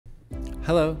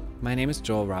Hello, my name is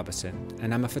Joel Robison,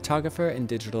 and I'm a photographer and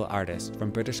digital artist from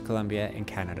British Columbia in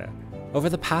Canada. Over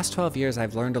the past 12 years,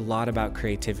 I've learned a lot about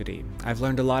creativity. I've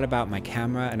learned a lot about my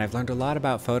camera, and I've learned a lot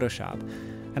about Photoshop.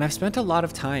 And I've spent a lot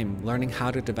of time learning how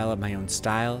to develop my own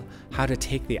style, how to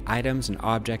take the items and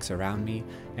objects around me,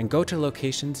 and go to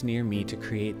locations near me to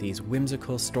create these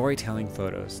whimsical storytelling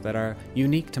photos that are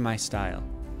unique to my style.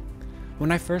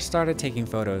 When I first started taking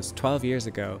photos 12 years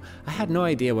ago, I had no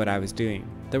idea what I was doing.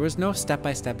 There was no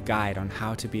step-by-step guide on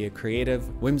how to be a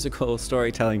creative, whimsical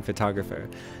storytelling photographer,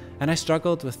 and I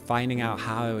struggled with finding out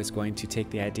how I was going to take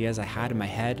the ideas I had in my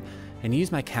head and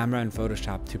use my camera and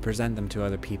Photoshop to present them to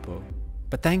other people.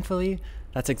 But thankfully,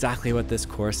 that's exactly what this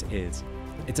course is.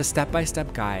 It's a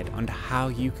step-by-step guide on how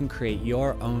you can create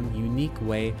your own unique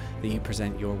way that you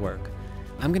present your work.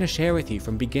 I'm going to share with you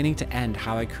from beginning to end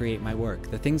how I create my work,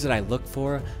 the things that I look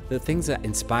for, the things that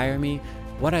inspire me,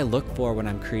 what I look for when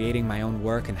I'm creating my own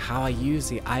work, and how I use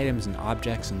the items and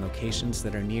objects and locations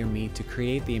that are near me to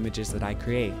create the images that I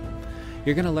create.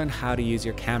 You're going to learn how to use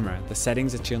your camera, the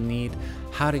settings that you'll need,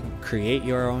 how to create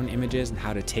your own images and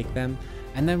how to take them,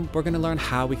 and then we're going to learn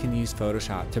how we can use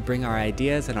Photoshop to bring our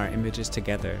ideas and our images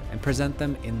together and present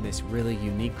them in this really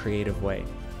unique, creative way.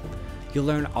 You'll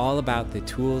learn all about the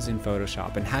tools in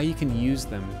Photoshop and how you can use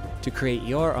them to create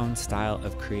your own style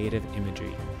of creative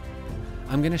imagery.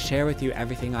 I'm going to share with you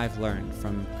everything I've learned,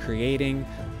 from creating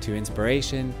to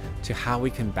inspiration to how we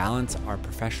can balance our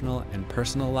professional and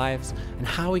personal lives and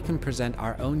how we can present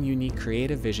our own unique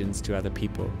creative visions to other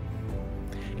people.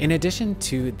 In addition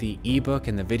to the ebook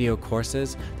and the video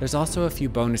courses, there's also a few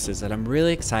bonuses that I'm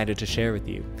really excited to share with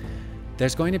you.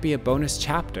 There's going to be a bonus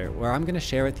chapter where I'm going to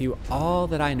share with you all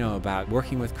that I know about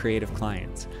working with creative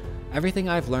clients. Everything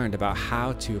I've learned about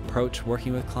how to approach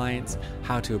working with clients,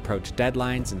 how to approach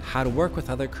deadlines, and how to work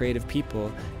with other creative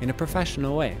people in a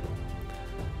professional way.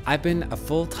 I've been a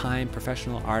full-time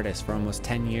professional artist for almost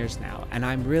 10 years now, and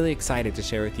I'm really excited to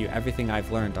share with you everything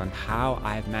I've learned on how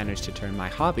I've managed to turn my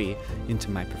hobby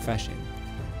into my profession.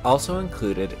 Also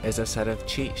included is a set of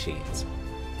cheat sheets.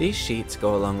 These sheets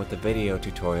go along with the video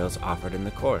tutorials offered in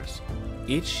the course.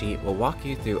 Each sheet will walk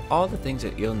you through all the things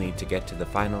that you'll need to get to the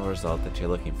final result that you're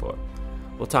looking for.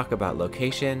 We'll talk about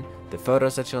location, the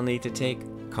photos that you'll need to take,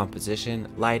 composition,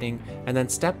 lighting, and then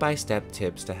step-by-step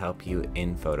tips to help you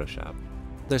in Photoshop.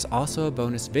 There's also a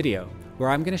bonus video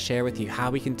where I'm going to share with you how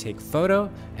we can take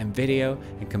photo and video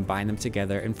and combine them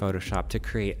together in Photoshop to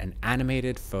create an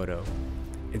animated photo.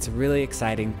 It's a really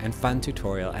exciting and fun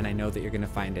tutorial, and I know that you're going to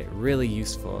find it really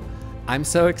useful. I'm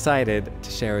so excited to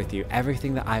share with you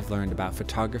everything that I've learned about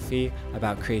photography,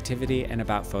 about creativity, and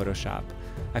about Photoshop.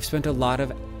 I've spent a lot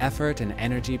of effort and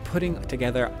energy putting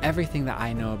together everything that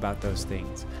I know about those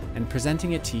things and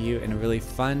presenting it to you in a really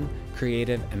fun,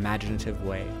 creative, imaginative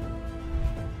way.